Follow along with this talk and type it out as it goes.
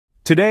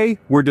Today,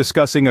 we're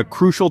discussing a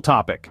crucial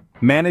topic: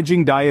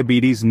 managing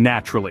diabetes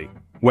naturally.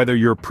 Whether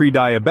you're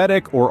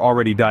pre-diabetic or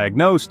already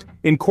diagnosed,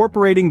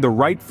 incorporating the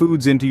right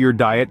foods into your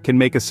diet can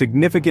make a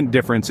significant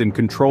difference in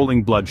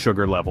controlling blood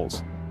sugar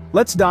levels.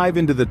 Let's dive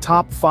into the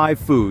top 5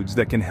 foods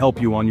that can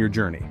help you on your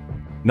journey.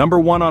 Number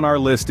 1 on our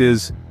list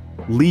is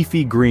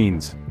leafy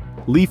greens.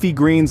 Leafy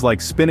greens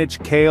like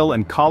spinach, kale,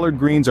 and collard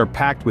greens are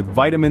packed with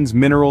vitamins,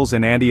 minerals,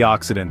 and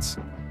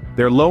antioxidants.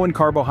 They're low in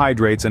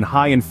carbohydrates and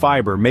high in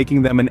fiber,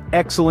 making them an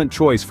excellent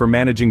choice for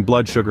managing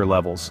blood sugar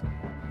levels.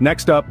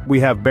 Next up, we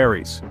have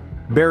berries.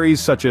 Berries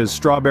such as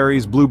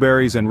strawberries,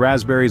 blueberries, and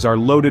raspberries are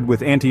loaded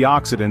with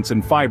antioxidants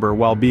and fiber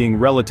while being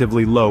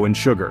relatively low in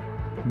sugar.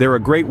 They're a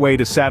great way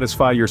to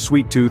satisfy your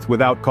sweet tooth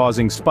without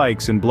causing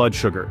spikes in blood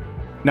sugar.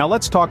 Now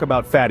let's talk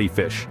about fatty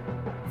fish.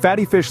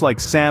 Fatty fish like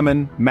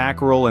salmon,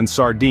 mackerel, and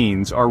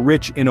sardines are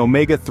rich in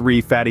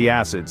omega-3 fatty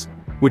acids,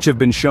 which have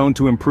been shown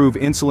to improve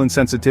insulin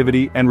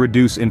sensitivity and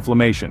reduce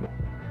inflammation.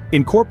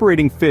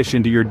 Incorporating fish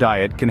into your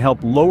diet can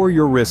help lower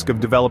your risk of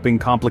developing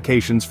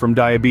complications from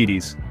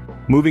diabetes.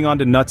 Moving on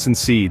to nuts and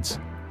seeds.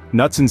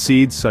 Nuts and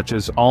seeds such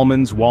as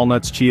almonds,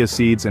 walnuts, chia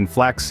seeds, and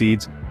flax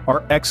seeds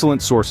are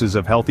excellent sources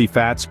of healthy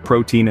fats,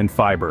 protein, and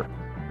fiber.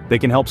 They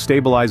can help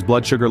stabilize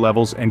blood sugar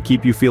levels and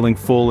keep you feeling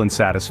full and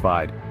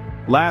satisfied.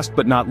 Last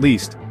but not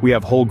least, we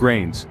have whole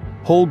grains.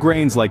 Whole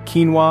grains like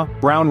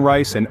quinoa, brown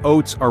rice, and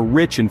oats are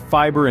rich in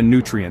fiber and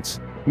nutrients,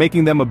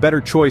 making them a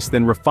better choice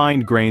than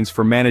refined grains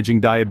for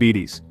managing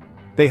diabetes.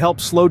 They help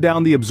slow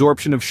down the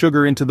absorption of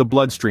sugar into the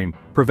bloodstream,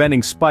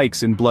 preventing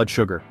spikes in blood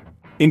sugar.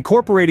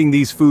 Incorporating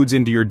these foods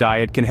into your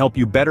diet can help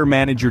you better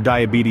manage your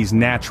diabetes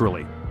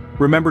naturally.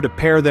 Remember to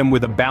pair them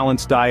with a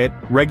balanced diet,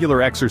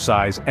 regular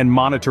exercise, and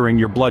monitoring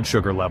your blood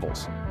sugar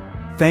levels.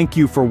 Thank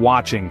you for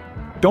watching.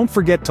 Don't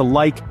forget to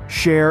like,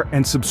 share,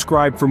 and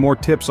subscribe for more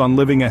tips on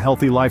living a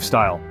healthy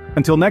lifestyle.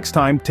 Until next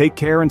time, take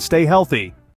care and stay healthy.